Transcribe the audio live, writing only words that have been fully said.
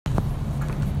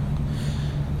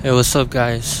Hey, what's up,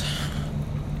 guys?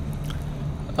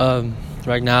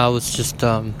 Right now it's just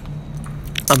I'm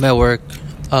at work.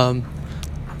 I'm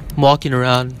walking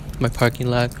around my parking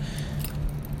lot,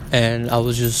 and I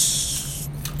was just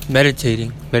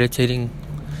meditating.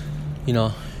 In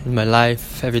my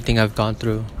life, everything I've gone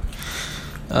through.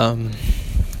 Um,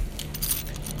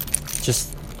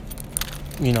 just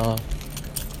you know,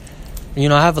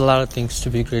 I have a lot of things to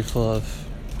be grateful of,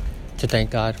 to thank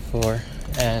God for,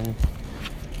 and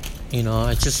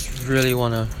I just really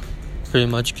want to pretty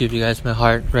much give you guys my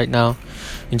heart right now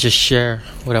and just share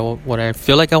what I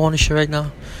feel like I want to share right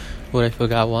now, what I feel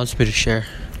God wants me to share.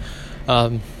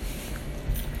 Um,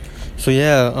 so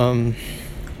yeah, so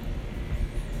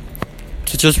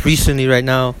just recently right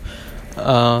now,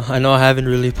 I know I haven't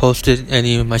really posted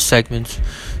any of my segments,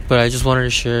 but I just wanted to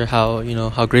share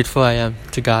how grateful I am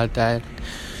to God that,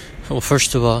 well,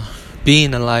 first of all,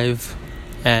 being alive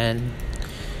and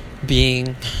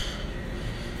being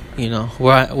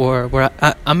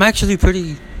I'm actually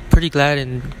pretty glad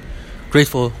and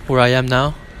grateful where I am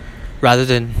now, rather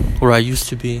than where I used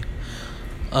to be.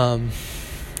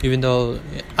 Even though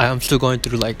I'm still going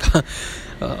through like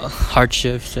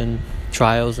hardships and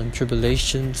trials and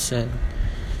tribulations and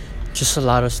just a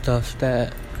lot of stuff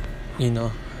that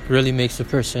really makes a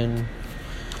person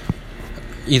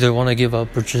either want to give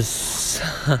up or just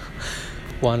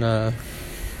want to,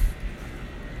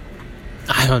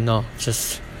 I don't know,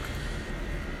 just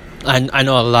I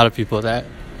know a lot of people that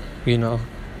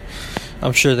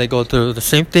I'm sure they go through the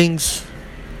same things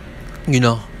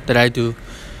that I do,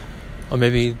 or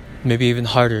maybe even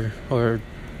harder or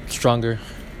stronger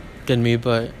than me.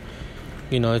 But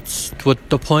it's what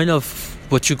the point of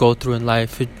what you go through in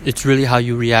life. It's really how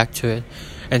you react to it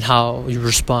and how you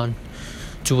respond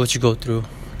to what you go through,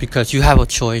 because you have a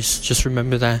choice. Just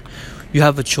remember that you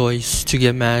have a choice to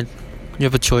get mad, you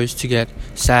have a choice to get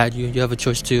sad, you have a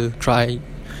choice to cry,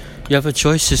 you have a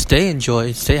choice to stay in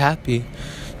joy, stay happy,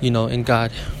 in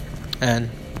God. And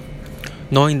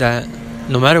knowing that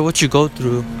no matter what you go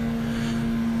through,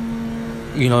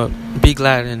 be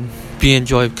glad and be in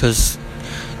joy, because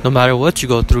no matter what you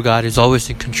go through, God is always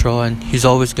in control, and He's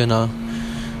always gonna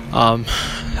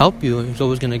help you. He's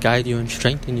always gonna guide you and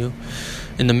strengthen you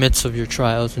in the midst of your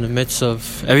trials, in the midst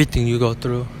of everything you go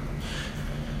through.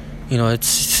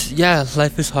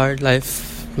 Life is hard.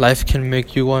 Life can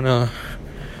make you wanna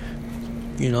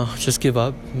just give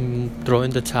up, throw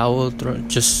in the towel,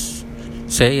 just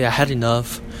say I had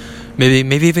enough.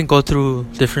 Maybe even go through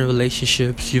different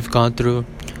relationships you've gone through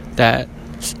that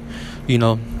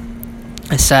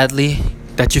and sadly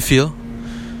that you feel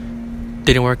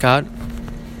didn't work out.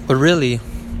 But really,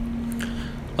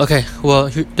 okay, well,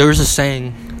 there was a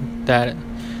saying that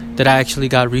I actually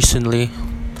got recently.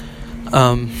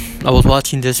 I was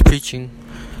watching this preaching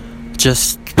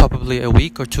just probably a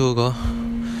week or two ago,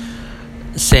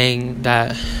 saying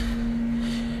that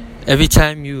every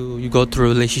time you go through a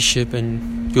relationship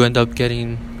and you end up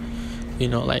getting,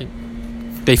 like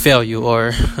they fail you,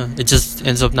 or it just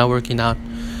ends up not working out.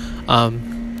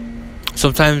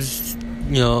 Sometimes,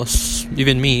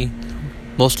 even me,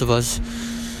 most of us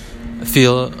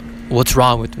feel, what's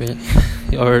wrong with me,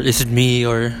 or is it me,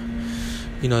 or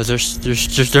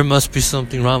there must be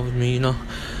something wrong with me,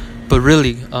 But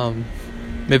really,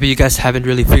 maybe you guys haven't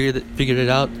really figured it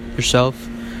out yourself.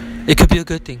 It could be a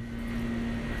good thing.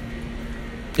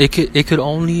 It could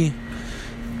only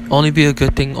be a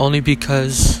good thing, only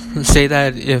because, say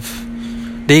that if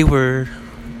they were,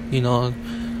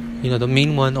 the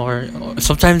mean one, or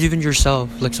sometimes even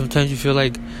yourself. Like sometimes you feel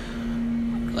like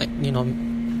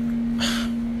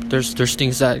there's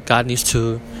things that God needs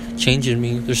to change in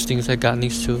me. There's things that God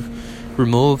needs to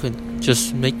remove and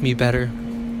just make me better.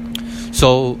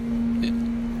 So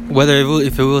whether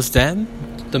if it was them,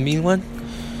 the mean one,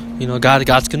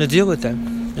 God's gonna deal with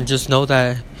them, and just know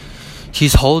that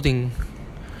He's holding,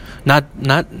 not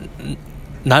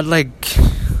like,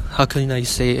 how can I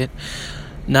say it,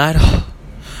 not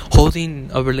holding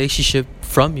a relationship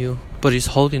from you, but He's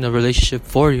holding a relationship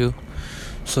for you,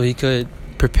 so He could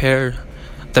prepare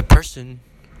the person,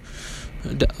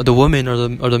 the woman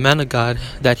or the man of God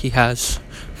that He has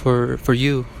for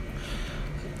you,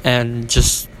 and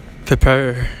just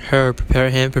prepare her, prepare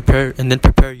him, and then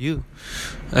prepare you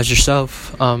as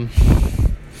yourself.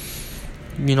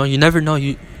 You never know.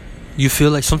 You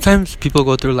feel like sometimes people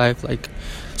go through life, like,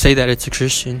 say that it's a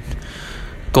Christian,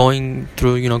 going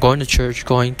through, going to church,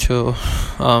 going to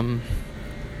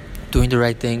doing the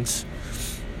right things,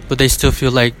 but they still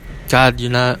feel like, God,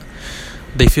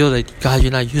 they feel like, God,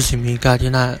 you're not using me. God,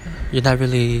 you're not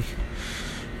really,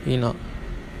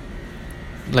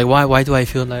 like why do I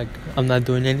feel like I'm not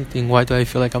doing anything? Why do I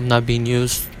feel like I'm not being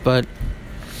used? But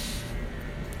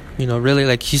really,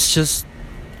 like, he's just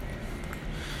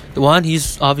the one.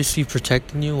 He's obviously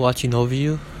protecting you, watching over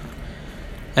you,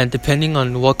 and depending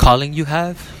on what calling you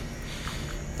have,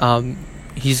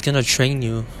 he's gonna train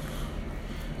you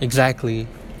exactly,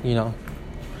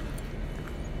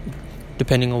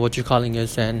 depending on what your calling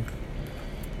is, and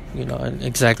and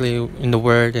exactly in the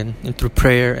word and through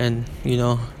prayer. And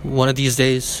one of these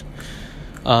days,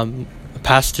 a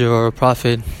pastor or a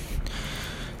prophet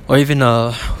or even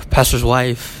a pastor's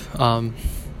wife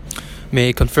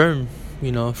may confirm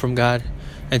from God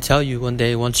and tell you one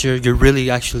day, once you're really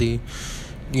actually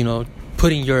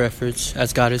putting your efforts,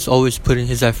 as God is always putting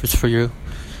his efforts for you,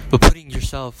 but putting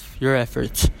your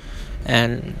efforts,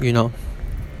 and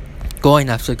going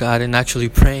after God and actually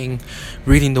praying,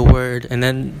 reading the word. And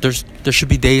then there should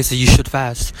be days that you should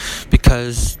fast,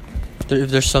 because if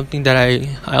there's something that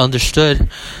I understood,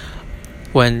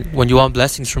 when you want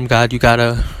blessings from God, you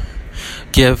gotta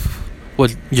give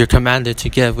what you're commanded to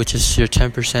give, which is your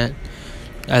 10%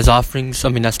 as offerings,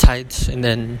 as tithes, and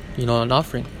then an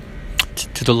offering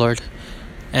to the Lord.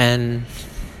 And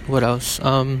what else?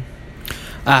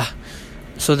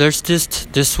 So there's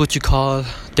this what you call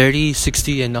 30,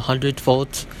 60, and 100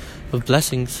 folds of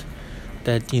blessings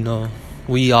that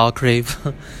we all crave.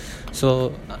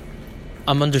 So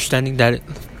I'm understanding that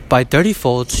by 30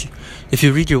 folds, if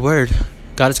you read your word,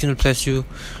 God is going to bless you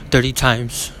 30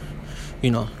 times,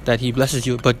 that he blesses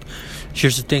you. But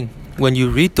here's the thing: when you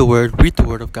read the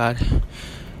word of God,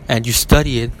 and you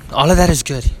study it, all of that is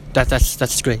good.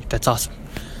 That's great. That's awesome.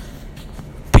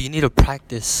 But you need to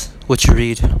practice what you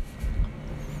read.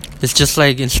 It's just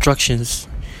like instructions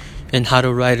in how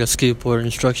to ride a skateboard,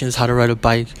 instructions how to ride a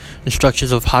bike,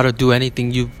 instructions of how to do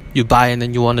anything you buy and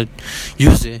then you want to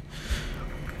use it.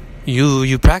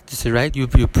 You practice it, right? You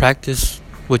practice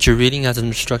what you're reading as an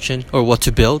instruction, or what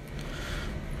to build.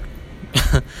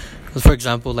 For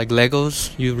example, like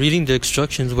Legos, you're reading the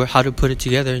instructions where how to put it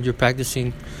together, and you're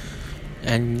practicing,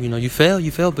 and you fail,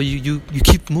 but you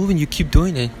keep moving, you keep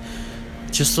doing it.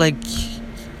 Just like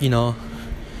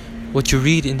what you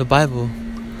read in the Bible.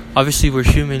 Obviously, we're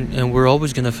human and we're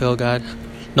always gonna fail God.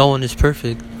 No one is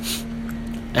perfect,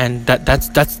 and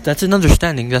that's an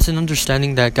understanding. That's an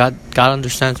understanding that God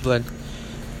understands, but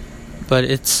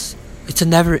it's a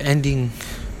never-ending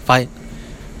fight,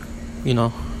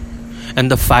 and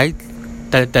the fight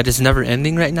that is never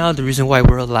ending right now. The reason why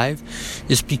we're alive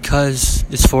is because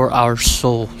it's for our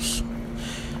souls.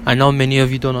 I know many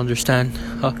of you don't understand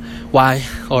why,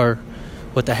 or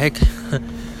what the heck.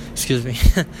 Excuse me.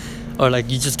 Or like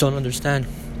you just don't understand.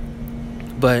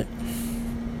 But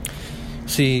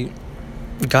see,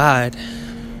 God,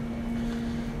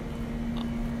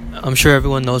 I'm sure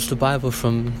everyone knows the Bible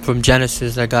from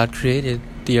Genesis, that God created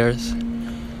the earth,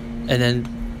 and then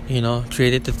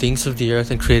created the things of the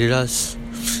earth and created us.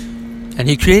 And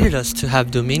he created us to have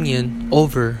dominion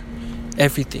over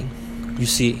everything. You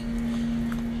see,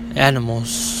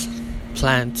 animals,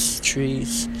 plants,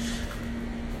 trees,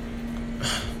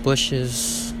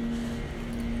 bushes,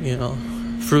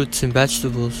 fruits and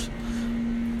vegetables.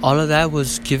 All of that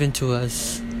was given to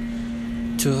us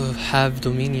to have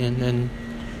dominion and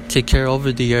take care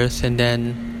over the earth, and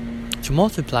then to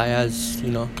multiply. As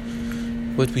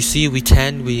what we see, we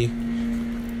tend, we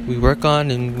work on,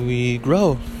 and we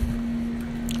grow,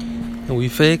 and we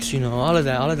fix, all of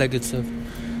that good stuff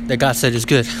that God said is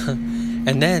good.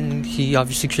 And then he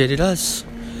obviously created us,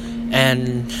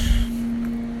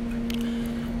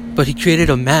 but he created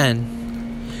a man,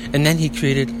 and then he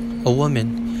created a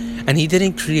woman, and he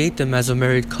didn't create them as a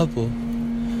married couple.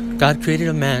 God created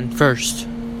a man first,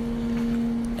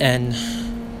 and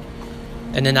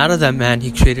then out of that man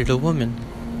he created a woman,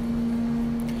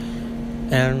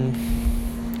 and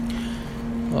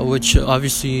which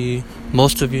obviously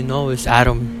most of you know is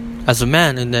Adam as a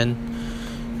man, and then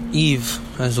Eve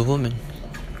as a woman.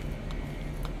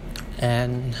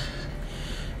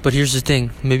 But here's the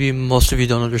thing, maybe most of you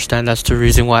don't understand. That's the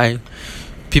reason why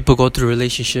people go through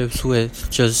relationships with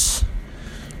just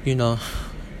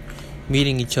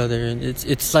meeting each other. And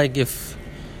it's like if,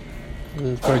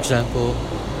 for example,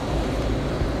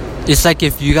 it's like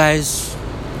if you guys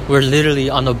were literally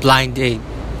on a blind date.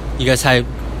 You guys had,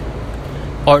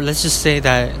 or let's just say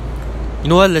that,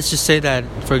 let's just say that,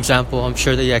 for example, I'm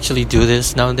sure they actually do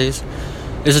this nowadays.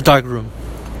 There's a dark room.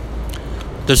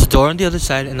 There's a door on the other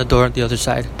side and a door on the other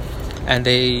side, and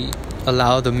they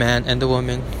allow the man and the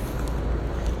woman,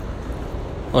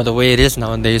 or the way it is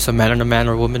nowadays, a man and a man,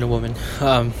 or a woman and a woman,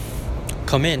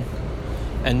 come in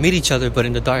and meet each other, but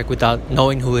in the dark, without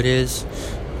knowing who it is,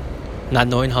 not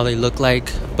knowing how they look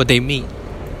like, but they meet.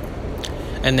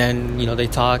 And then, they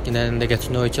talk, and then they get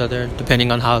to know each other.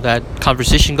 Depending on how that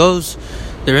conversation goes,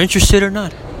 they're interested or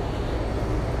not.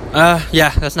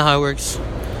 That's not how it works.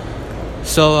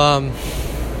 So,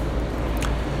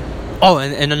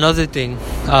 and another thing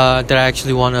that I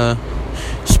actually want to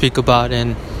speak about,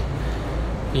 and,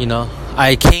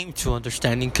 I came to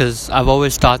understanding, because I've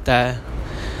always thought that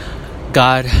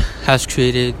God has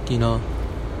created,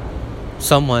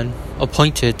 someone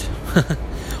appointed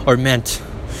or meant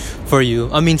for you.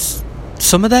 I mean,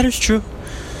 some of that is true.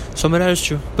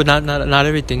 But not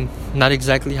everything. Not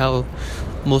exactly how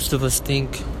most of us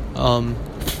think.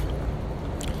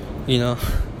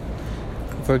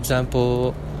 For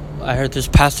example, I heard this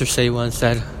pastor say once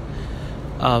that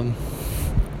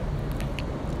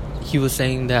he was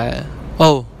saying that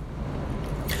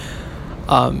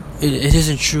it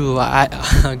isn't true.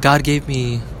 God gave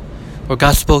me, or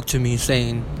God spoke to me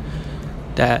saying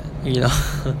that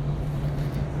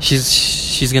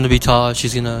she's gonna be tall,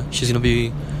 she's gonna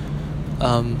be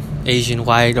Asian,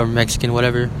 white, or Mexican,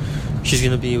 whatever. She's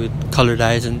gonna be with colored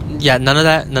eyes, and none of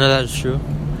that is true.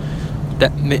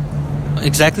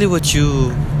 Exactly what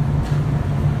you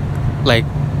like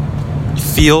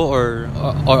feel or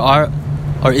are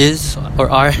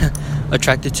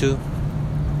attracted to,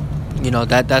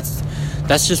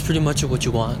 that's just pretty much what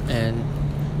you want. And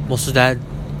most of that,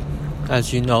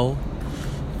 as you know,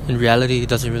 in reality, it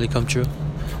doesn't really come true.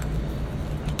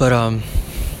 But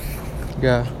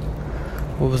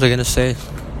what was I gonna say?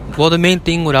 Well, the main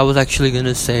thing, what I was actually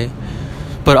gonna say,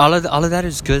 but all of that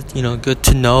is good, good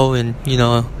to know. And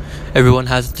everyone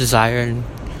has a desire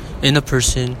in a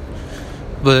person,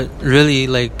 but really,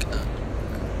 like,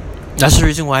 that's the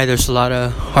reason why there's a lot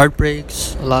of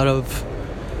heartbreaks, a lot of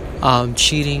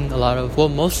cheating,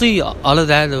 mostly all of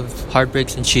that of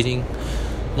heartbreaks and cheating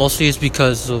mostly is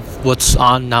because of what's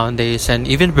on nowadays, and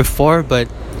even before, but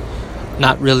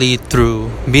not really through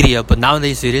media. But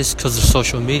nowadays it is because of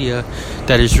social media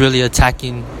that is really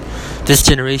attacking this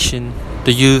generation,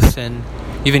 the youth, and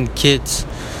even kids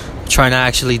trying to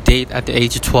actually date at the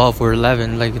age of 12 or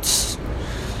 11. Like, it's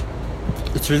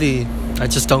really, I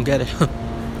just don't get it.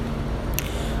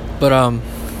 But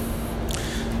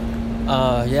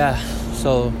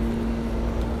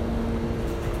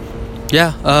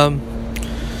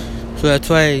so that's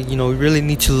why we really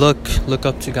need to look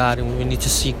up to God, and we need to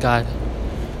seek God,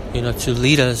 to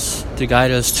lead us, to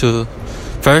guide us to.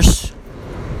 First,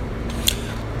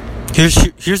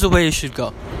 here's the way it should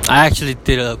go. I actually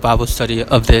did a Bible study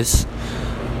of this,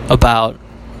 about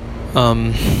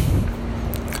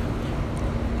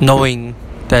knowing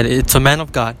that it's a man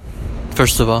of God,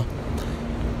 first of all,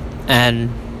 and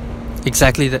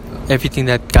exactly everything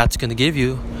that God's gonna give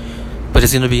you, but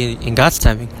it's gonna be in God's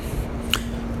timing.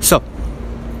 So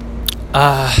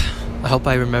I hope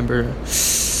I remember.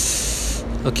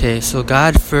 Okay, so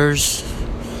God first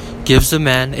gives a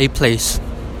man a place.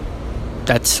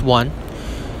 That's one.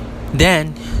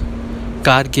 Then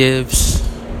God gives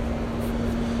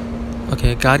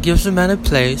a man a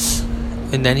place,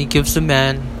 and then He gives a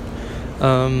man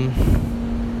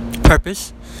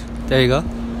purpose. There you go.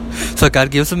 So God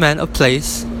gives a man a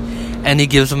place, and He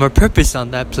gives him a purpose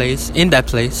in that place,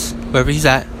 wherever he's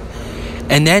at.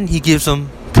 And then He gives him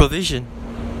provision.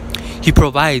 He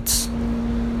provides.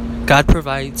 God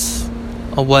provides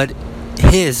on what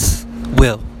His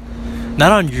will,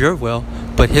 not on your will,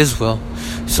 but His will.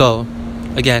 So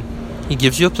again, He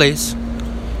gives you a place,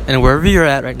 and wherever you're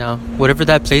at right now, whatever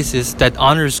that place is that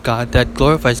honors God, that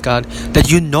glorifies God,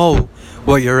 that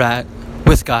where you're at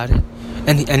with God,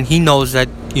 and He knows that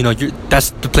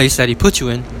that's the place that He put you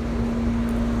in.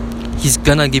 He's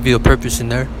gonna give you a purpose in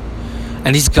there,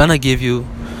 and He's gonna give you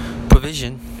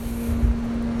provision.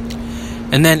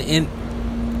 And then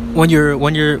when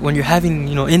you're having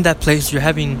in that place, you're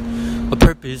having a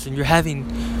purpose and you're having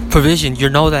provision. You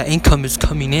know that income is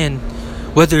coming in,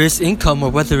 whether it's income or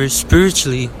whether it's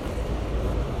spiritually.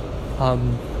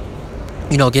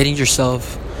 Getting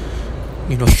yourself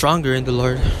stronger in the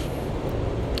Lord.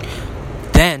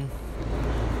 Then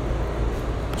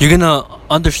you're gonna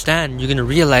understand, you're gonna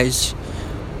realize,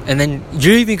 and then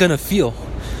you're even gonna feel.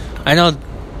 I know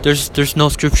there's no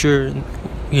scripture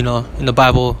in the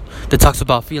Bible that talks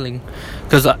about feeling,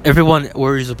 because everyone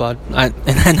worries about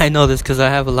and I know this because I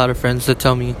have a lot of friends that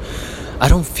tell me, I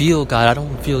don't feel God, I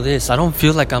don't feel this, I don't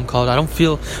feel like I'm called, I don't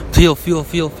feel.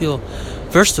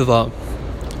 First of all,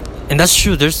 and that's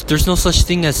true, there's no such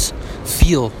thing as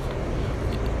feel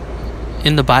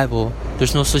in the Bible.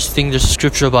 There's no such thing, there's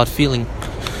scripture about feeling.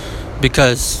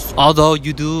 Because although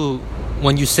you do,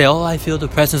 when you say, I feel the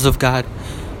presence of God,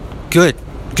 good.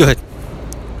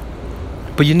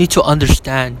 But you need to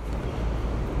understand,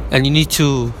 and you need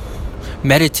to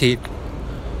meditate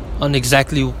on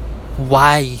exactly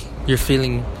why you're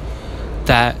feeling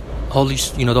that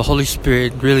the Holy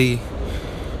Spirit really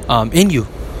in you.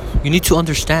 You need to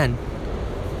understand,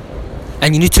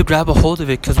 and you need to grab a hold of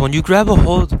it, because when you grab a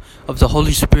hold of the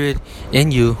Holy Spirit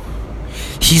in you,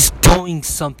 He's doing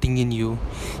something in you.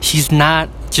 He's not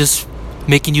just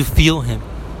making you feel Him.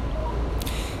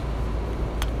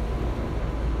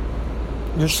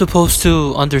 You're supposed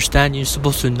to understand, you're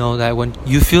supposed to know that when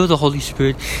you feel the Holy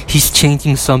Spirit, He's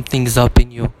changing some things up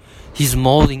in you. He's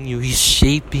molding you. He's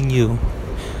shaping you.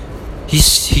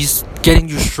 He's getting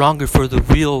you stronger for the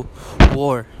real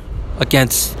war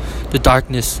against the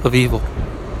darkness of evil.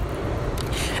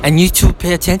 And you need to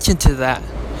pay attention to that.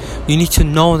 You need to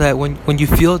know that when you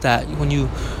feel that, when you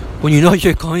know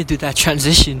you're going through that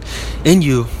transition in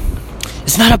you,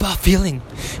 it's not about feeling.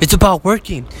 It's about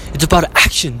working. It's about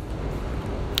action.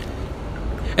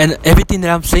 And everything that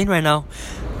I'm saying right now,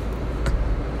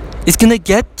 it's gonna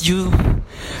get you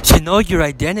to know your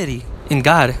identity in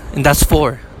God, and that's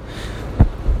 4.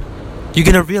 You're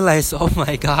gonna realize, oh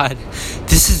my God,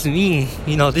 this is me.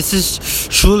 This is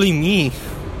truly me.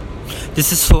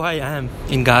 This is who I am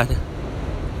in God.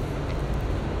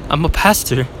 I'm a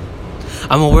pastor.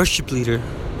 I'm a worship leader.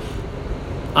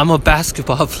 I'm a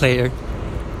basketball player.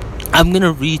 I'm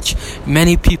gonna reach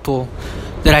many people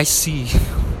that I see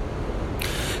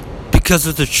because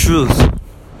of the truth.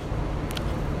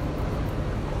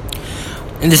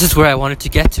 And this is where I wanted to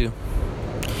get to.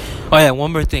 Oh yeah,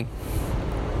 one more thing.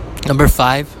 Number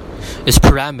 5 is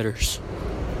parameters.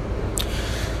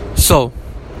 So,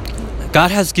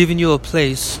 God has given you a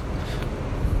place.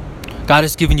 God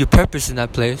has given you purpose in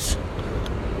that place.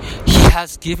 He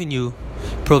has given you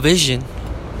provision.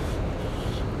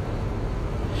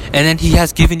 And then He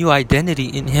has given you identity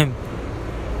in Him.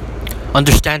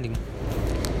 Understanding.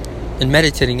 And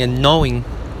meditating and knowing.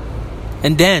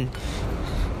 And then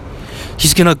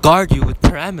He's gonna guard you with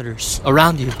parameters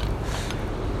around you.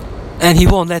 And He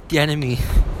won't let the enemy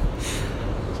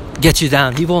get you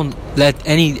down. He won't let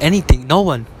anything, no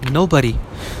one, nobody.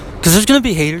 Because there's gonna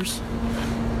be haters.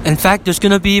 In fact, there's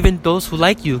gonna be even those who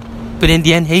like you, but in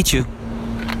the end hate you.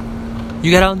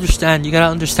 You gotta understand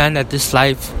that this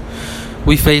life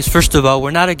we face, first of all,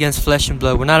 we're not against flesh and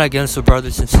blood. We're not against our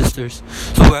brothers and sisters.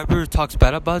 So whoever talks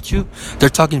bad about you, they're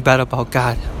talking bad about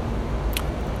God.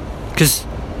 Because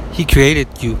He created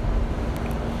you.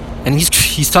 And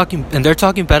he's talking, and they're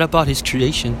talking bad about His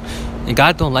creation. And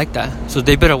God don't like that. So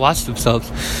they better watch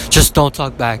themselves. Just don't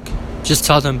talk back. Just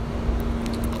tell them,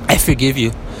 I forgive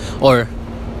you. Or,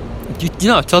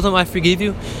 tell them I forgive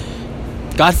you.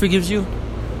 God forgives you.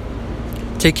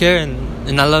 Take care,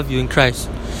 and I love you in Christ.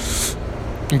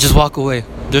 And just walk away.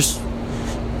 Just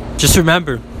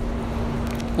remember,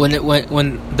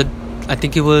 I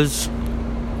think it was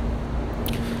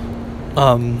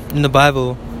in the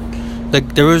Bible,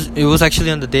 like it was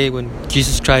actually on the day when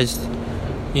Jesus Christ,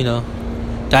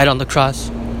 died on the cross.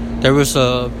 There was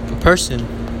a person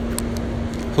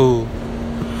who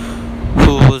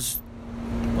was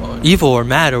evil or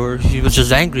mad, or he was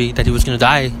just angry that he was gonna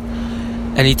die,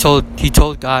 and he told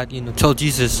God, told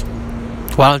Jesus,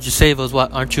 why don't you save us? Why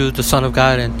aren't you the Son of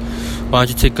God? And why don't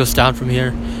you take us down from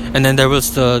here? And then there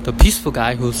was the peaceful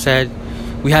guy who said,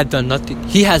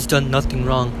 he has done nothing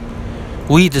wrong.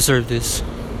 We deserve this.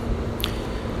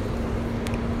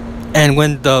 And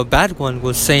when the bad one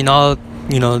was saying all,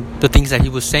 the things that he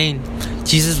was saying,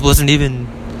 Jesus wasn't even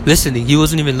listening. He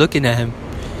wasn't even looking at him.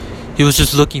 He was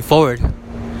just looking forward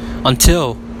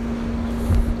until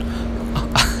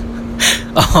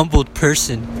a humbled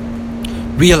person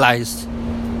realized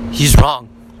he's wrong.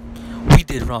 We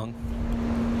did wrong.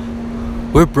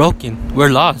 We're broken. We're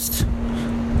lost.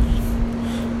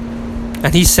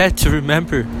 And he said to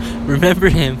remember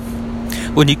Him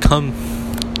when you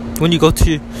go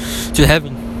to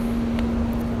heaven.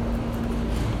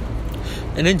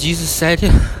 And then Jesus said,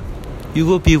 you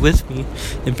will be with me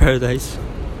in paradise.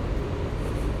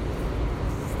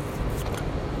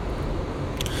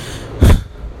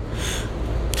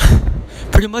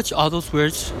 Pretty much all those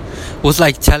words was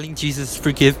like telling Jesus,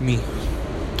 forgive me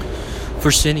for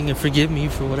sinning, and forgive me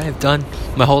for what I've done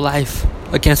my whole life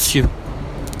against you.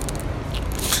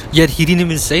 Yet He didn't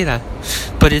even say that.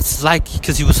 But it's like,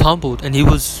 because He was humbled and He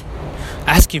was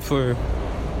asking for,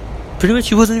 pretty much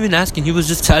He wasn't even asking, He was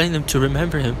just telling them to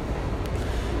remember Him.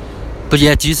 But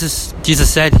yet Jesus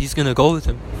said He's gonna go with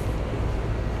him.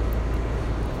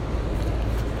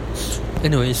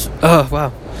 Anyways,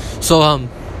 wow. So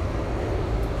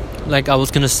like I was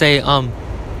gonna say,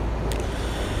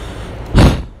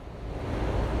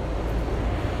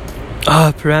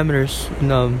 Parameters.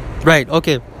 No. Right.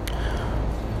 Okay.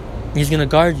 He's gonna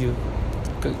guard you.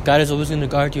 God is always gonna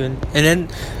guard you, and then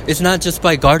it's not just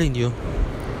by guarding you.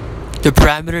 The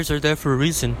parameters are there for a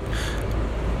reason.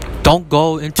 Don't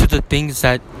go into the things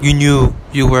that you knew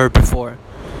you were before.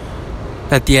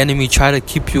 That the enemy tried to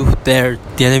keep you there.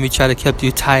 The enemy tried to keep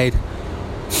you tied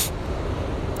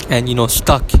and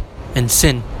stuck in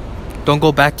sin. Don't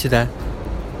go back to that.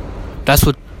 That's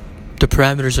what the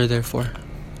parameters are there for.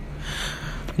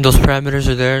 And those parameters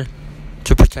are there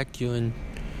to protect you and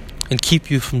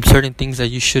keep you from certain things that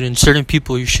you shouldn't, certain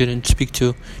people you shouldn't speak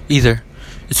to either.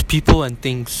 It's people and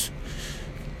things.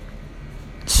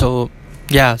 So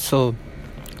the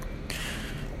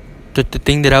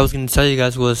thing that I was going to tell you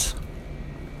guys was,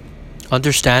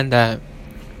 understand that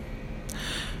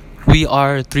we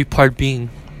are a 3-part being.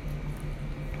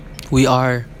 We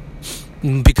are,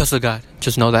 because of God,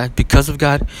 just know that, because of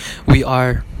God, we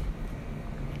are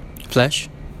flesh,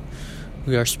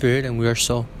 we are spirit, and we are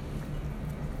soul.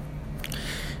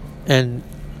 And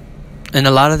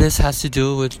a lot of this has to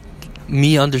do with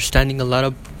me understanding a lot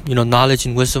of knowledge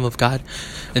and wisdom of God,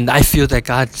 and I feel that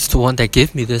God's the one that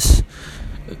gave me this.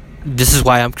 This is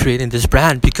why I'm creating this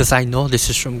brand, because I know this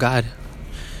is from God,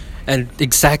 and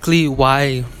exactly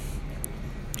why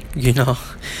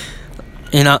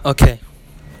okay.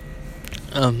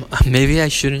 Maybe I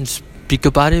shouldn't speak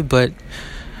about it, but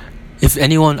if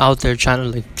anyone out there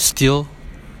trying to steal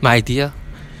my idea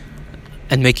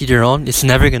and make it your own, it's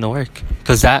never gonna work,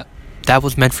 because that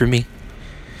was meant for me.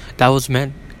 That was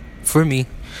meant for me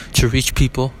to reach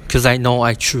people, because I know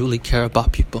I truly care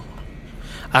about people.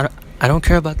 I don't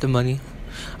care about the money.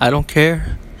 I don't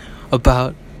care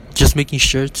about just making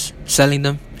shirts, selling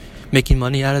them, making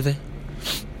money out of it.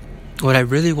 What I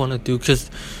really want to do, because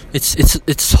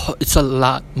it's a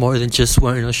lot more than just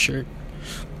wearing a shirt.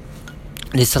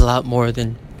 It's a lot more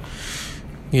than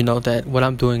that what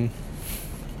I'm doing.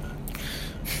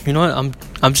 You know what?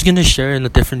 I'm just gonna share in a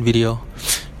different video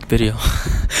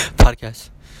podcast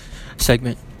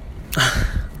segment.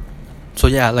 So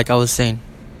yeah, like I was saying,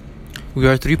 we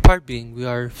are a 3-part being. We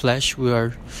are flesh, we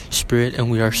are spirit,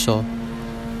 and we are soul.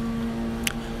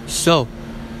 So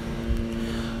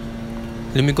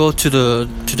let me go to the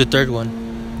third one.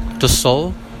 The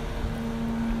soul.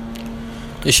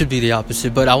 It should be the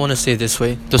opposite, but I want to say it this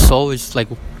way. The soul is way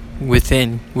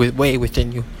within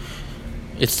you.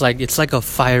 It's like a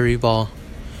fiery ball.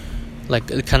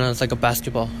 It's like a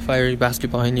basketball, fiery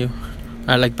basketball in you.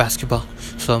 I like basketball,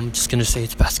 so I'm just gonna say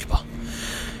it's basketball.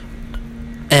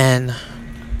 And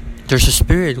there's a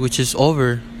spirit which is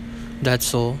over that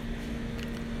soul,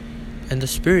 and the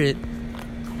spirit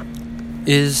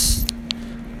is,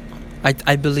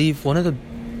 I believe, one of the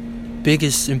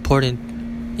biggest important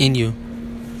in you.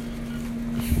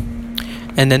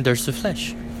 And then there's the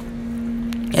flesh.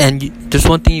 And there's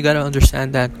one thing you gotta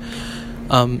understand, that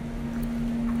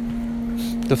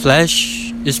the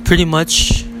flesh is pretty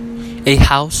much a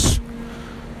house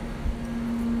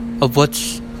of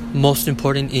what's most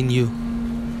important in you,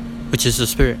 which is the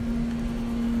spirit.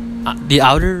 The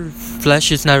outer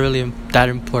flesh is not really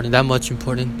that much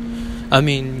important. I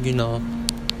mean,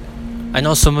 I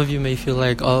know some of you may feel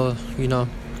like, I'm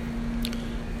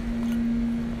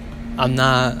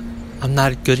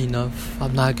not good enough,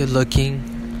 I'm not good looking,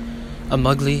 I'm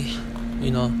ugly,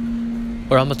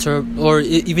 or I'm a terrible, or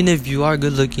even if you are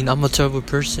good looking, I'm a terrible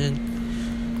person,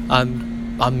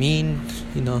 I'm mean,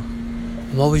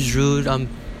 I'm always rude, I'm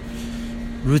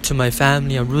rude to my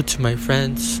family, I'm rude to my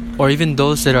friends, or even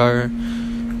those that are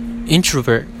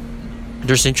introvert.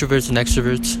 There's introverts and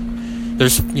extroverts.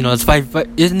 There's,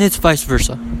 it's vice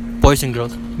versa, boys and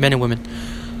girls, men and women.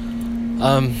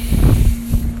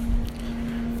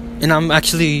 And I'm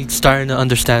actually starting to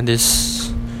understand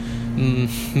this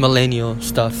millennial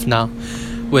stuff now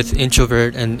with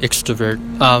introvert and extrovert.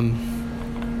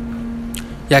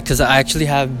 Because I actually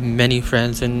have many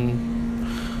friends, and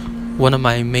one of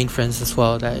my main friends as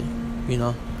well that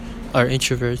are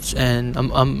introverts, and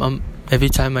I'm every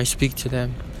time I speak to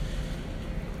them.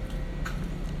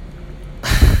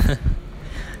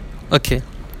 Okay,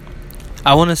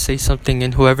 I want to say something,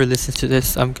 and whoever listens to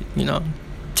this,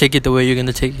 take it the way you're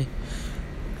gonna take it.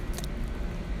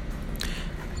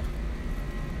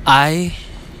 I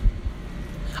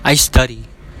study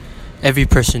every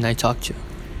person I talk to.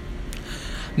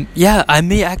 Yeah, I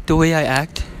may act the way I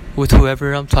act with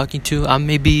whoever I'm talking to. I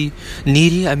may be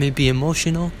needy, I may be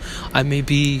emotional, I may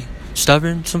be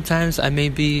stubborn sometimes, I may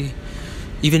be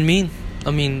even mean. I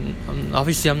mean,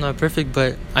 obviously I'm not perfect,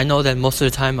 but I know that most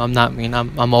of the time I'm not mean.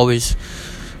 I'm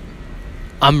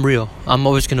real. I'm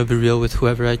always gonna be real with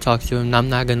whoever I talk to, and I'm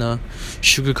not gonna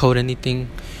sugarcoat anything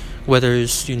whether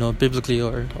it's biblically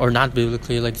or not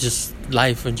biblically, like just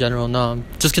life in general. No, I'm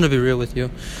just gonna be real with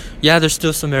you. Yeah, there's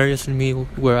still some areas in me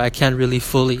where I can't really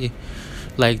fully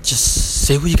like just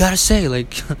say what you gotta say.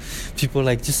 Like people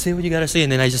like just say what you gotta say,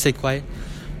 and then I just stay quiet.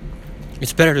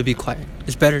 It's better to be quiet.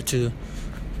 It's better to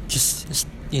just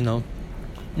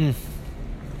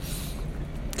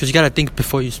because you gotta think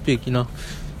before you speak.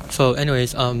 So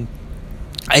anyways,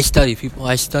 I study people.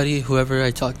 I study whoever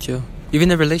I talk to. Even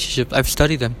in a relationship, I've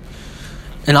studied them.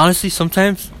 And honestly,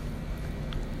 sometimes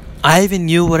I even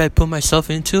knew what I put myself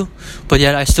into, but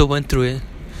yet I still went through it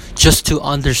just to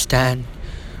understand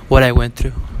what I went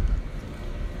through.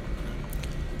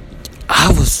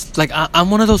 I was like, I'm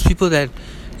one of those people that,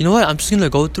 you know what, I'm just gonna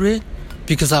go through it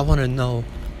because I want to know.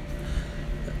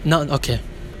 No, okay.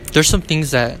 There's some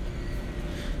things that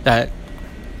I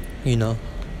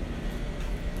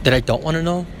don't want to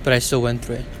know, but I still went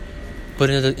through it. But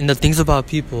in the things about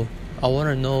people, I want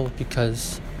to know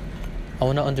because I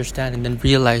want to understand and then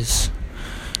realize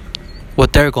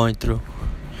what they're going through.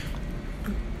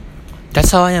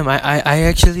 That's how I am.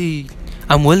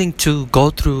 I'm willing to go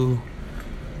through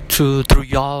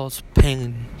y'all's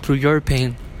pain, through your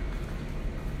pain,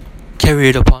 carry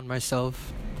it upon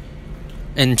myself,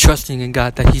 and trusting in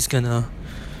God that He's gonna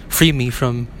free me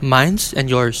from mine's and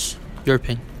your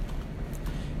pain.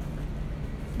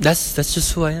 That's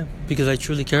just who I am, because I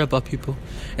truly care about people.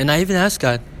 And I even asked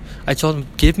God, I told Him,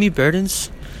 give me burdens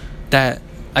that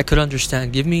I could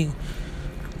understand. Yes,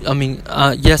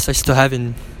 I still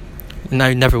haven't, and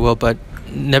I never will, but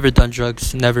never done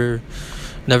drugs, never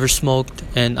smoked,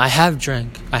 and I have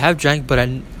drank, but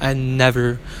I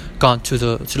never gone to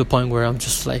the point where I'm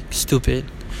just like stupid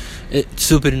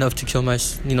enough to kill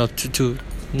to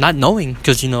not knowing,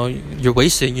 because you're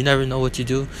wasted. You never know what you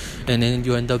do, and then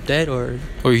you end up dead, or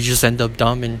you just end up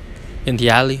dumb in the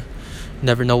alley. You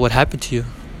never know what happened to you,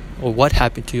 or what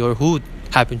happened to you, or who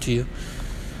happened to you.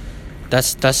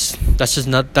 That's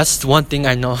one thing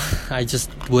I know I just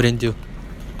wouldn't do.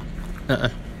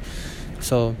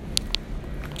 So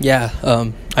yeah,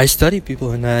 I study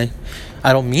people, and I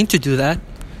don't mean to do that.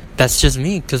 That's just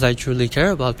me, because I truly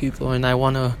care about people and I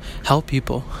want to help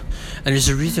people. And there's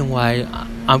a reason why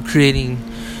I'm creating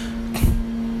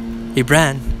a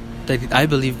brand that I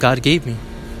believe God gave me,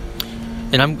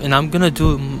 and I'm gonna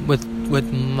do it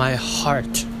with my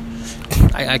heart.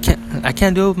 I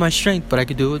can't do it with my strength, but I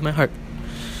can do it with my heart,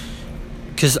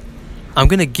 because I'm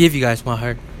gonna give you guys my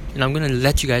heart, and I'm gonna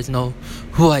let you guys know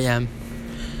who I am,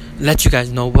 let you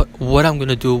guys know what I'm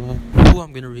gonna do, who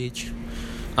I'm gonna reach.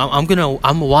 I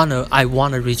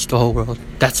wanna reach the whole world.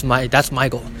 That's my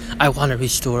goal. I wanna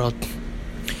reach the world.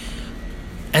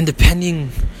 And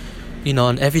depending,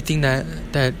 on everything that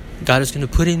God is gonna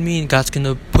put in me and God's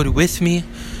gonna put with me,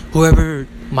 whoever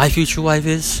my future wife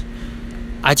is,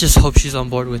 I just hope she's on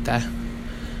board with that.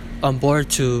 On board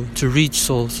to reach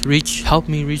souls, help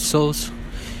me reach souls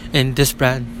in this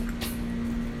brand.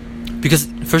 Because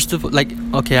first of all, I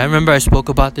remember I spoke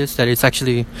about this, that it's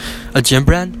actually a gym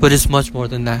brand, but it's much more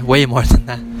than that, way more than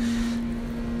that.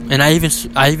 And I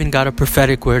even got a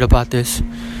prophetic word about this,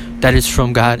 that is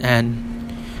from God, and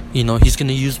He's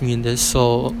gonna use me in this.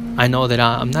 So I know that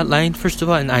I'm not lying, first of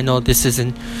all, and I know this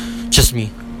isn't just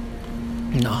me.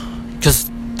 No,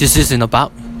 because this isn't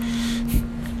about me.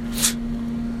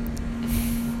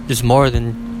 There's more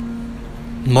than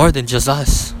just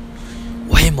us,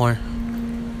 way more.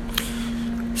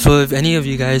 So if any of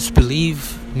you guys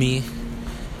believe me,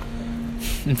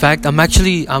 in fact, I'm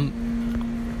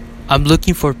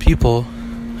looking for people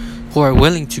who are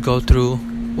willing to go through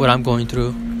what I'm going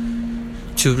through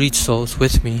to reach souls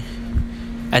with me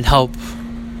and help,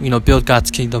 build God's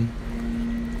kingdom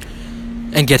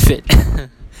and get fit.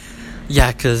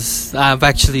 Yeah, because I've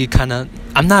actually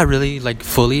I'm not really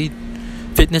fully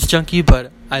fitness junkie,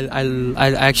 but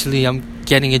I'm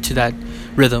getting into that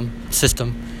rhythm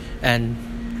system, and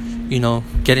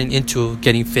getting into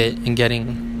getting fit and getting,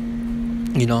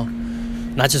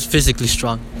 not just physically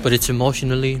strong, but it's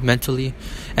emotionally, mentally,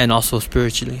 and also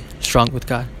spiritually strong with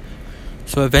God.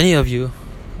 So if any of you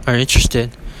are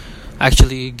interested,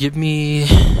 actually give me,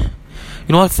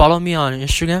 follow me on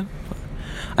Instagram.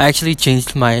 I actually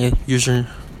changed my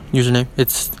username.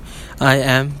 It's I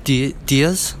am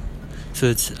Diaz, so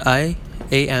it's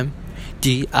IAMDIAZD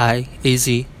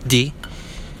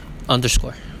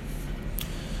 _.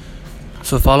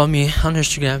 So follow me on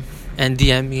Instagram and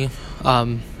DM me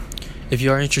if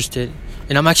you are interested.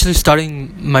 And I'm actually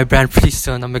starting my brand pretty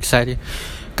soon. I'm excited.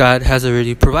 God has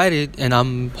already provided, and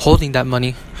I'm holding that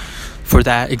money for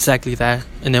that, exactly that.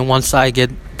 And then once I get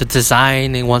the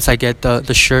design, and once I get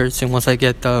the shirts, and once I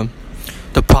get the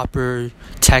proper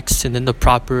text and then the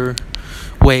proper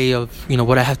way of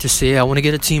what I have to say. I want to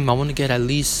get a team. I want to get at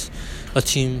least a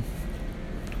team.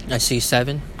 I say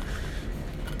 7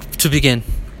 to begin,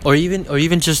 or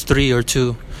even just 3 or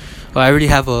 2. I already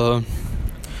have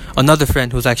another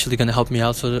friend who's actually gonna help me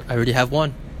out, so I already have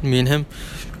one, me and him,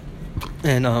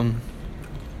 and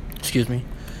excuse me.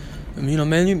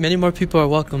 Many more people are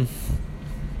welcome,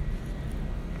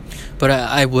 but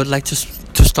I would like to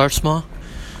start small,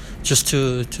 just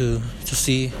to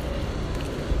see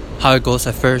how it goes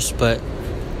at first, but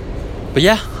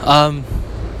yeah,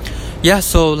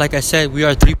 so like I said, we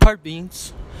are 3-part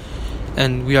beings,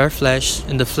 and we are flesh,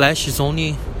 and the flesh is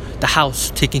only the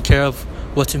house taking care of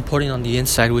what's important on the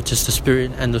inside, which is the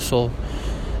spirit and the soul.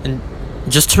 And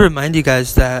just to remind you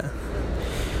guys that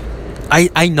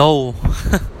I know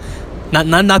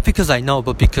not because I know,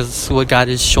 but because what God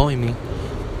is showing me.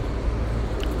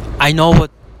 I know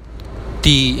what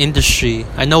the industry,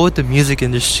 I know what the music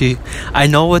industry, I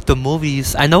know what the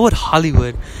movies, I know what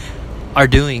Hollywood are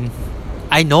doing.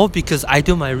 I know because I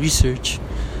do my research.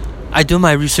 I do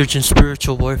my research in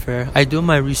spiritual warfare. I do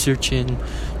my research in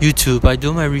YouTube. I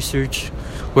do my research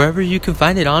wherever you can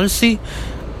find it. Honestly,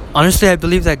 I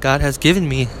believe that God has given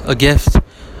me a gift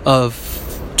of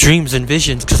dreams and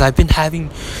visions, because I've been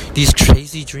having these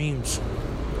crazy dreams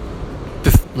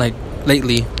like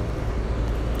lately.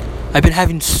 I've been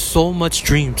having so much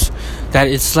dreams that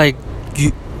it's like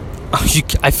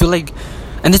I feel like,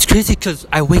 and it's crazy because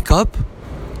I wake up,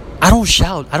 I don't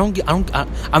shout,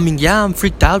 I mean, yeah, I'm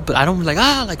freaked out, but I don't like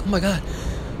oh my God,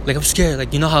 like I'm scared.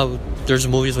 Like, you know how there's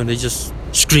movies when they just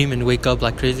scream and wake up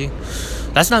like crazy?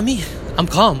 That's not me. I'm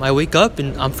calm. I wake up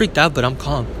and I'm freaked out, but I'm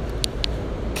calm.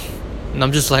 And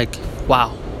I'm just like,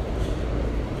 wow,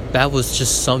 that was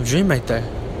just some dream right there.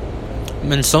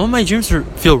 And some of my dreams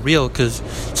feel real, because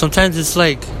sometimes it's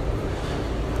like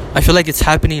I feel like it's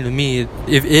happening to me.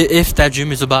 If that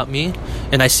dream is about me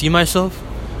and I see myself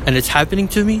and it's happening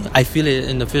to me, I feel it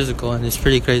in the physical, and it's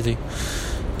pretty crazy.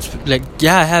 It's like,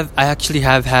 yeah, I actually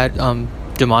have had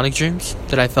demonic dreams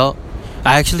that I felt.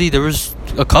 There was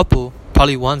a couple,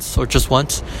 probably once or just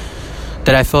once,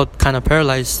 that I felt kind of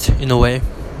paralyzed in a way.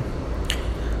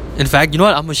 In fact, you know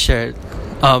what? I'm gonna share it.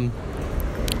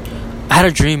 I had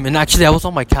a dream, and actually I was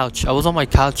on my couch.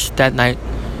 That night.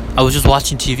 I was just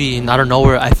watching TV, and out of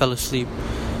nowhere I fell asleep.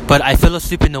 But I fell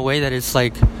asleep in a way that it's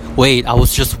like, wait, I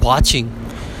was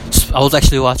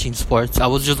actually watching sports. I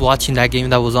was just watching that game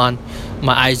that was on.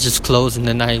 My eyes just closed, and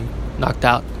then I knocked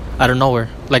out of nowhere,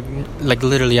 like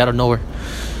literally out of nowhere.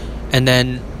 And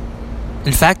then,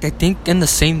 in fact, I think in the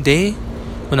same day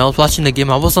when I was watching the game,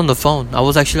 I was on the phone. I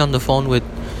was actually on the phone with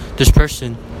this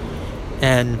person,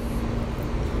 and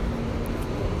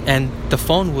the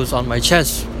phone was on my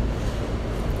chest,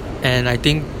 and I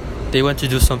think they went to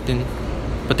do something,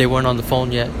 but they weren't on the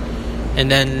phone yet. And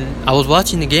then I was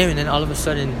watching the game, and then all of a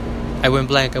sudden I went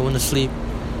blank. I went to sleep,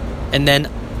 and then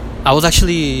I was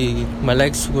actually, my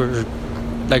legs were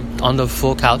like on the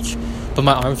full couch, but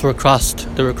my arms were crossed.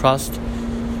 They were crossed,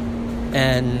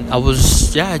 and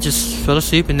I just fell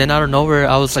asleep. And then out of nowhere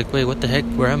I was like, wait, what the heck,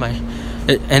 where am I?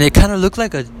 And it kind of looked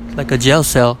like a jail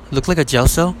cell. It looked like a jail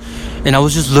cell, and I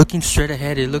was just looking straight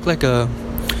ahead. It looked like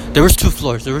there was 2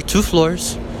 floors. There were 2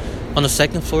 floors. On the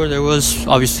second floor there was,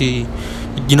 obviously,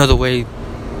 the way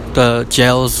the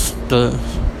jails, the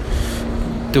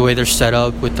way they're set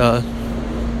up with the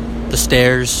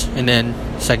stairs, and then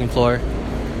second floor,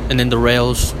 and then the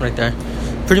rails right there.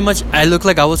 Pretty much I looked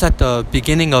like I was at the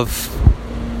beginning of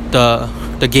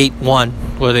the gate 1,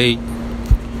 where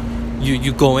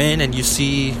you go in and you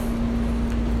see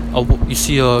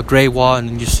a gray wall,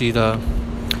 and you see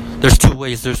there's 2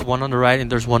 ways. There's one on the right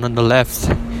and there's one on the left.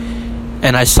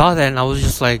 And I saw that, and I was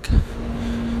just like,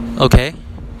 okay.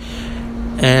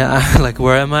 And I like,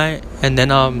 where am I? And then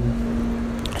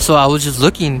so I was just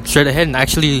looking straight ahead, and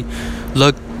actually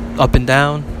looked up and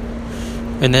down,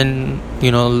 and then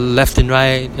left and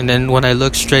right. And then when I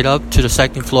looked straight up to the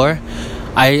second floor,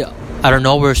 I don't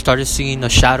know where, started seeing a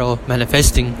shadow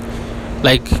manifesting,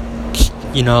 like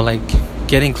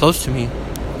getting close to me.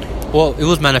 Well, it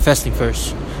was manifesting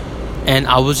first, and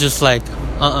I was just like,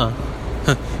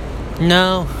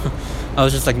 no. I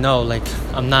was just like, no, like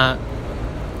I'm not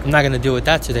gonna deal with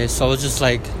that today. So I was just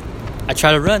like, I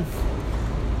try to run,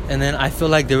 and then I feel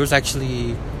like there was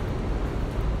actually,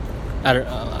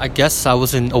 I guess I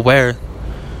wasn't aware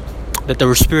that there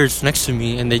were spirits next to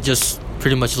me, and they just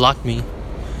pretty much locked me.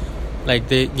 Like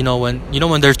they,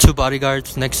 when there's 2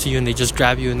 bodyguards next to you, and they just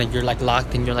grab you, and then you're like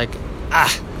locked, and you're like,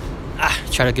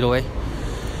 try to get away.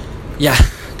 Yeah,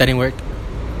 that didn't work.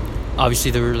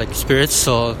 Obviously, they were like spirits,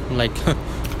 so I'm like,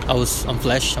 I'm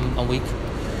flesh, I'm weak.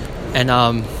 And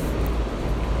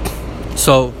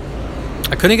so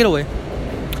I couldn't get away,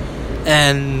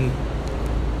 and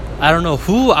I don't know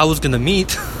who I was gonna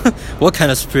meet, what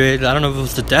kind of spirit. I don't know if it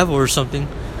was the devil or something,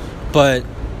 but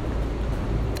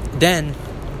then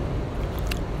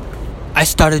I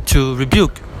started to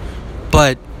rebuke,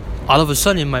 but all of a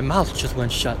sudden my mouth just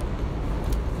went shut.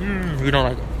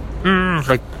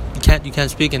 Like you can't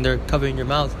speak, and they're covering your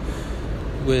mouth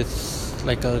with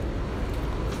like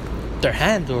their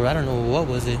hand, or I don't know what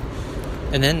was it.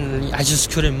 And then I just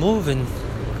couldn't move, and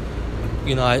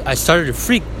I started to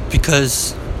freak,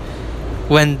 because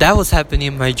when that was happening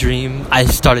in my dream, I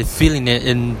started feeling it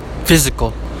in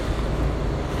physical.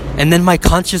 And then my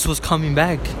conscience was coming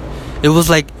back. It was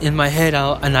like in my head,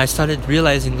 and I started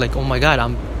realizing, like, oh my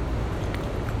God,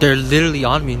 they're literally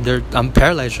on me. I'm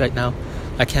paralyzed right now.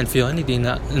 I can't feel anything.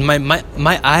 And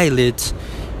my eyelids,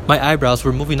 my eyebrows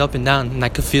were moving up and down, and I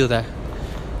could feel that.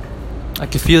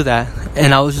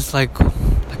 And I was just like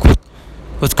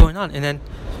what's going on? And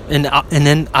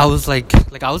then I was like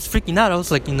I was freaking out. I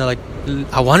was like,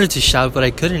 I wanted to shout, but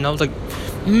I couldn't. I was like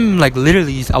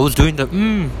literally, I was doing the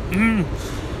and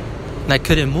I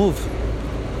couldn't move.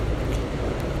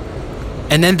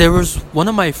 And then there was one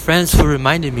of my friends who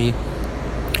reminded me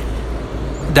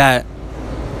that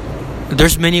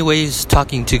there's many ways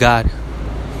talking to God.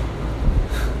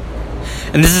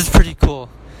 And this is pretty cool,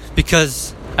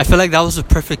 because I feel like that was the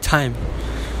perfect time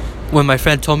when my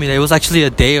friend told me that. It was actually a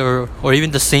day or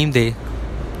even the same day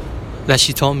that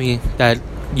she told me that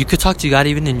you could talk to God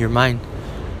even in your mind.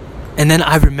 And then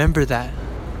I remember that.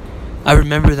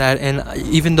 And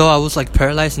even though I was like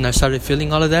paralyzed and I started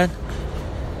feeling all of that,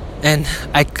 and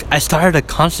I started to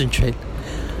concentrate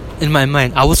in my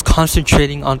mind. I was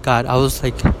concentrating on God. I was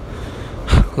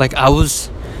like I was,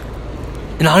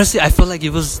 and honestly I felt like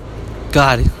it was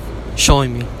God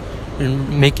showing me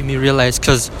and making me realize,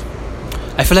 because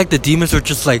I feel like the demons were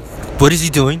just like, what is he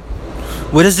doing?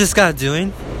 What is this guy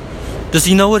doing? Does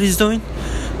he know what he's doing?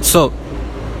 So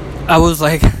I was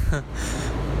like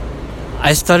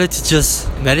I started to just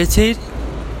meditate,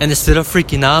 and instead of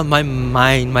freaking out,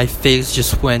 my face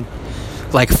just went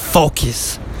like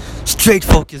focus, straight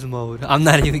focus mode. I'm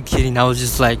not even kidding. I was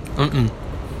just like,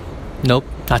 nope,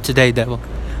 not today, devil.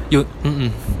 You,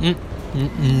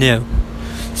 no.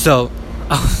 So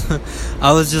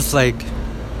I was just like,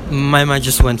 my mind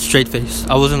just went straight face.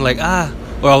 I wasn't like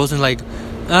or I wasn't like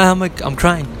I'm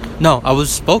crying. No, I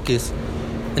was focused.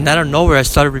 And out of nowhere, I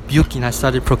started rebuking. I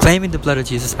started proclaiming the blood of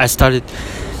Jesus. I started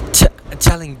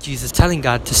telling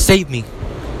God to save me.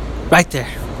 Right there.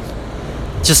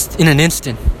 Just in an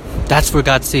instant. That's where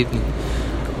God saved me.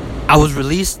 I was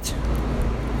released.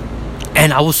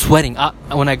 And I was sweating.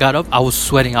 When I got up, I was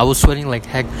sweating. I was sweating like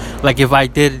heck. Like if I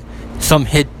did some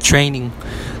HIIT training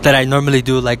that I normally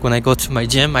do. Like when I go to my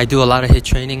gym, I do a lot of HIIT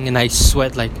training. And I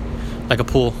sweat like a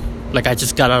pool. Like I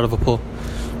just got out of a pool.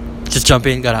 Just jump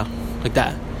in, got out. Like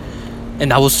that.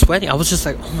 And I was sweating. I was just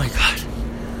like, oh my God.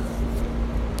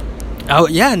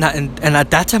 And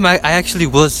at that time I actually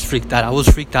was freaked out. I was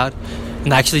freaked out.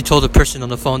 And I actually told the person on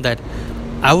the phone that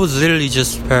I was literally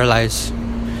just paralyzed.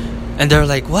 And they're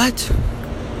like, what?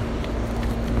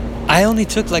 I only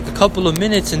took like a couple of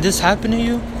minutes and this happened to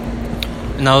you?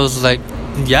 And I was like,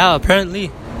 yeah,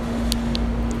 apparently.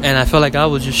 And I felt like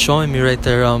God was just showing me right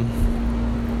there,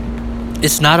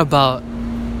 it's not about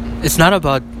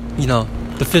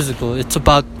the physical. It's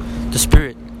about the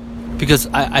spirit. Because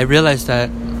I realized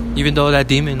that even though that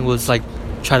demon was like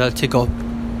trying to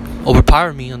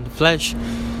overpower me on the flesh,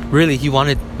 really he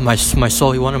wanted my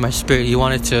soul. He wanted my spirit. He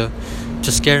wanted to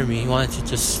scare me. He wanted to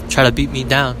just try to beat me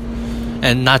down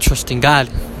and not trusting God.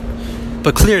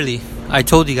 But clearly, I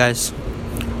told you guys,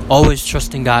 always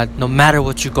trusting God no matter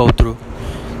what you go through.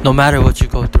 No matter what you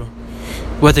go through.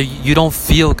 Whether you don't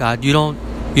feel God, you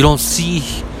don't see.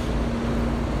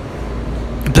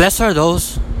 Blessed are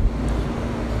those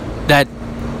that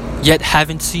yet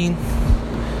haven't seen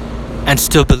and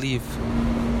still believe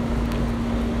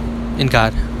in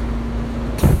God.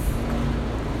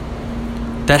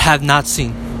 That have not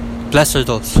seen. Blessed are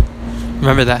those.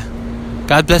 Remember that.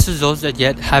 God blesses those that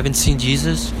yet haven't seen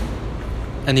Jesus,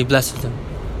 and He blesses them.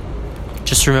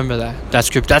 Just remember that. That's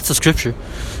the scripture.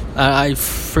 I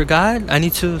forgot. I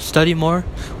need to study more.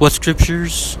 What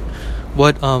scriptures,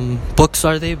 what books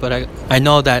are they? But I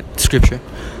know that scripture.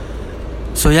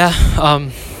 So yeah,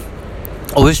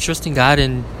 always trusting God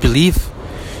and believe.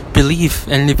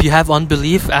 And if you have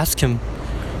unbelief, ask Him,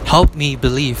 help me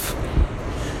believe.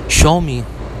 Show me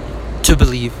to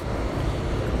believe.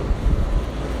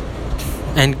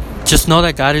 And just know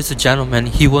that God is a gentleman.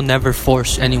 He will never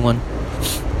force anyone.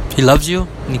 He loves you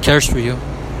and He cares for you.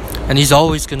 and He's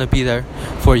always gonna be there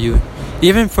for you,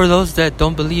 even for those that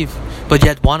don't believe but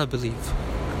yet want to believe.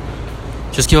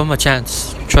 Just give Him a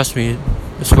chance. Trust me,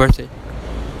 it's worth it.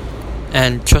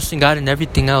 And trusting God in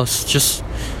everything else. Just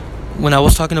when I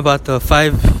was talking about the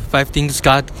five things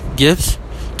God gives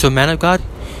to a man of God,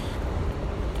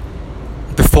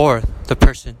 before the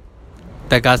person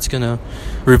that God's gonna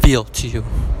reveal to you.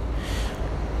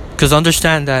 Because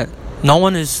understand that no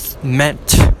one is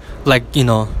meant like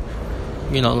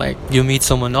like you meet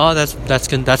someone, oh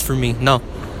that's for me. No,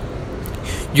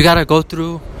 you gotta go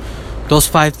through those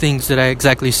 5 things that I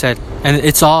exactly said, and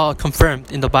it's all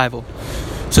confirmed in the Bible.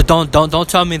 So don't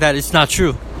tell me that it's not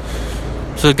true.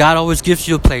 So God always gives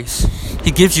you a place.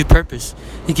 He gives you purpose.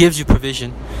 He gives you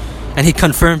provision, and He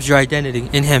confirms your identity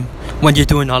in Him when you're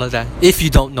doing all of that. If you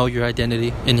don't know your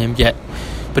identity in Him yet,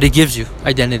 but He gives you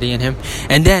identity in Him,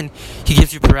 and then He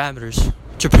gives you parameters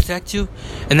to protect you,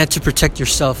 and then to protect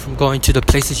yourself from going to the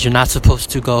places you're not supposed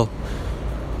to go.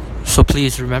 So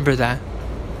please remember that,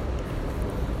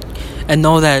 and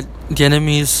know that the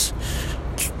enemy is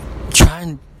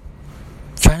trying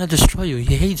to destroy you.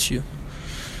 He hates you.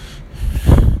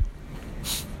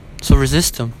 So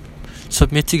resist him.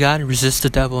 Submit to God and resist the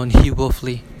devil, and he will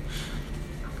flee.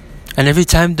 And every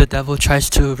time the devil tries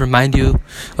to remind you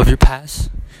of your past,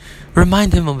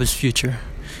 remind him of his future.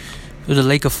 The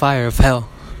lake of fire of hell.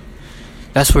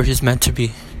 That's where he's meant to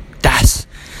be. That's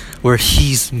where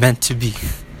he's meant to be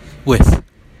with.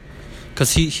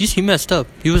 Because he messed up.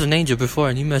 He was an angel before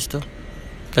and he messed up.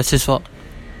 That's his fault.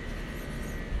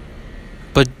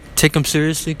 But take him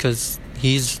seriously, because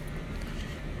he's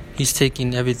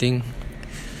taking everything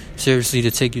seriously to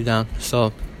take you down.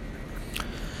 So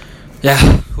yeah,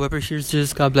 whoever hears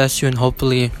this, God bless you, and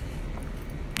hopefully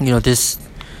this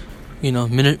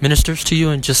ministers to you,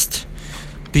 and just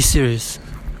be serious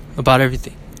about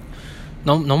everything.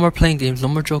 No more playing games, no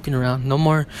more joking around, no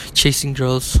more chasing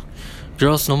girls,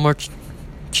 no more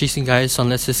chasing guys,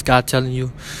 unless it's God telling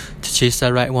you to chase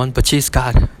that right one. But chase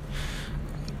God.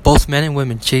 Both men and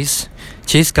women, chase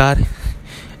God.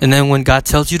 And then when God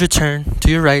tells you to turn to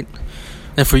your right,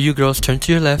 and for you girls, turn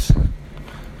to your left,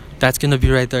 that's going to be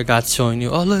right there. God's showing you,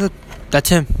 oh look, that's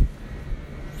him.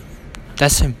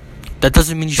 That's him. That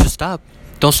doesn't mean you should stop.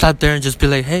 Don't stop there and just be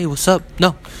like, hey, what's up?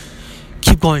 No.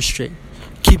 Keep going straight.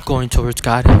 Keep going towards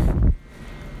God.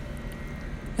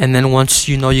 And then once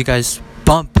you guys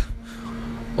bump,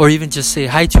 or even just say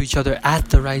hi to each other at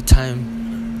the right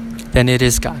time, then it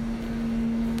is God.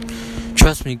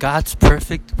 Trust me, God's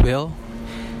perfect will,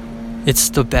 it's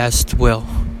the best will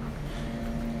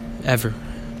ever.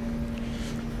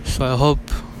 So I hope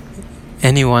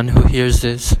anyone who hears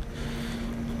this,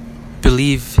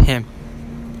 believe Him.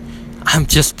 I'm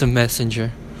just a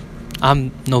messenger.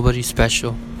 I'm nobody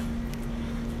special.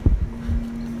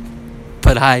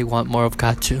 But I want more of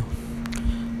God too.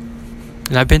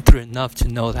 And I've been through enough to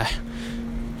know that.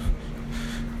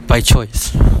 By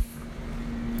choice.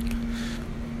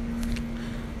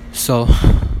 So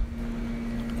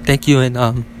thank you, and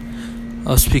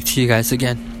I'll speak to you guys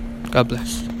again. God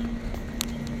bless.